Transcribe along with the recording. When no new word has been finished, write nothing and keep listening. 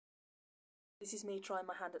This is me trying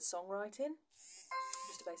my hand at songwriting,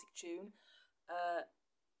 just a basic tune.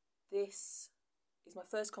 This is my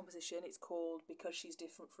first composition. It's called Because She's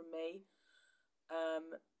Different From Me.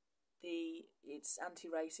 It's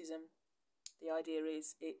anti-racism. The idea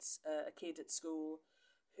is it's a kid at school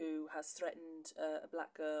who has threatened a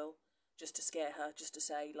black girl just to scare her, just to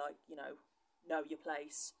say, like, you know your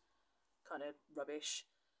place, kind of rubbish.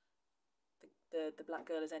 The black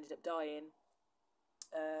girl has ended up dying,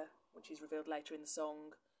 which is revealed later in the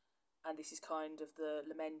song, and this is kind of the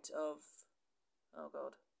lament of, oh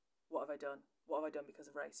God, what have I done? What have I done because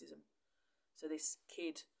of racism? So this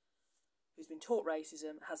kid who's been taught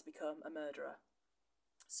racism has become a murderer.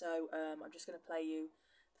 So I'm just going to play you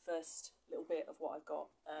the first little bit of what I've got.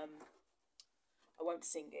 I won't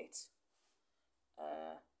sing it.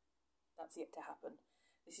 That's yet to happen.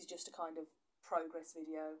 This is just a kind of progress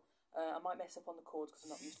video. I might mess up on the chords because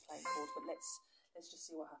I'm not used to playing chords, but let's just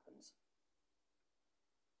see what happens.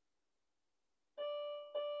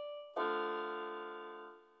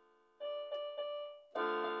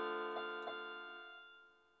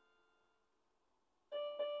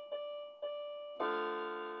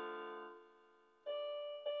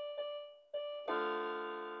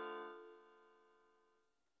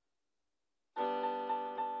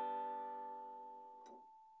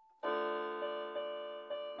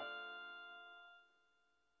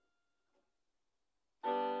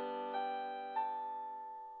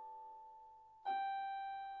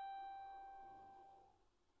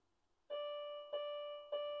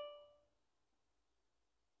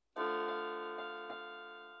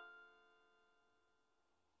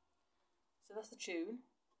 So that's the tune.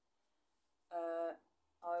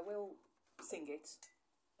 I will sing it.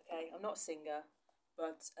 Okay, I'm not a singer,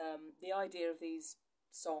 but the idea of these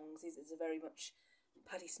songs is a very much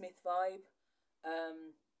Patti Smith vibe.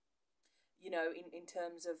 You know, in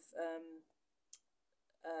terms of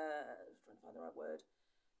trying to find the right word.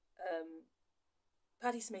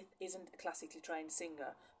 Patti Smith isn't a classically trained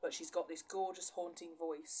singer, but she's got this gorgeous, haunting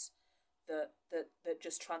voice that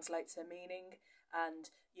just translates her meaning.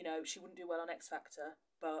 And you know, she wouldn't do well on X Factor,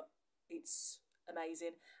 but it's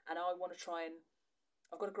amazing. And I want to try and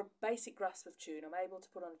I've got a basic grasp of tune. I'm able to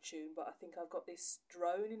put on a tune, but I think I've got this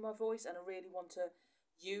drone in my voice, and I really want to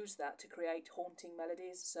use that to create haunting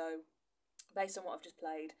melodies. So, based on what I've just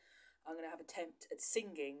played, I'm going to have an attempt at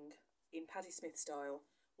singing in Patti Smith style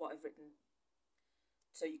what I've written.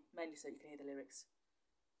 So mainly so you can hear the lyrics.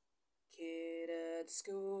 Kid at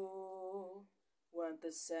school weren't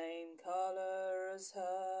the same colour as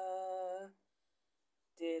her.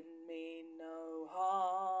 Didn't mean no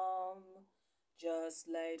harm, just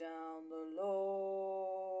lay down the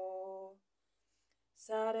law.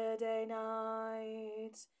 Saturday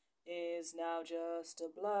night is now just a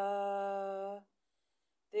blur.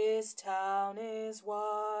 This town is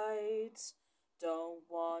white, don't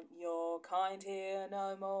want your kind here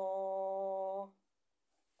no more.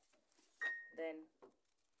 Then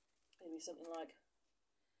maybe something like,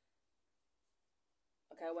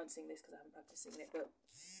 okay, I won't sing this because I haven't practiced singing it, but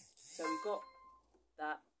so we've got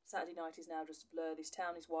that. Saturday night is now just a blur. This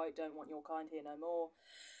town is white, don't want your kind here no more.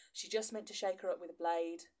 She just meant to shake her up with a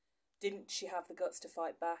blade. Didn't she have the guts to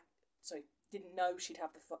fight back? Sorry, didn't know she'd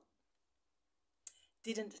have the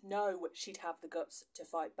guts to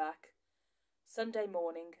fight back. Sunday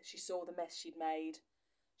morning, she saw the mess she'd made.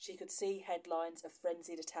 She could see headlines of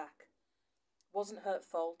frenzied attack. Wasn't her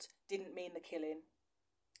fault, didn't mean the killing.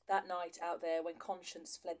 That night out there when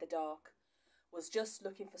conscience fled the dark, was just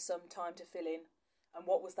looking for some time to fill in. And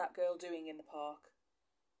what was that girl doing in the park?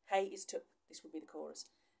 This would be the chorus.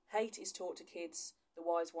 Hate is taught to kids, the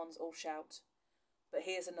wise ones all shout. But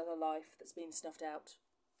here's another life that's been snuffed out.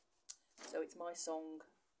 So it's my song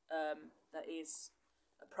that is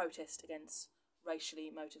a protest against racially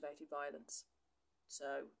motivated violence.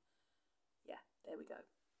 So, yeah, there we go.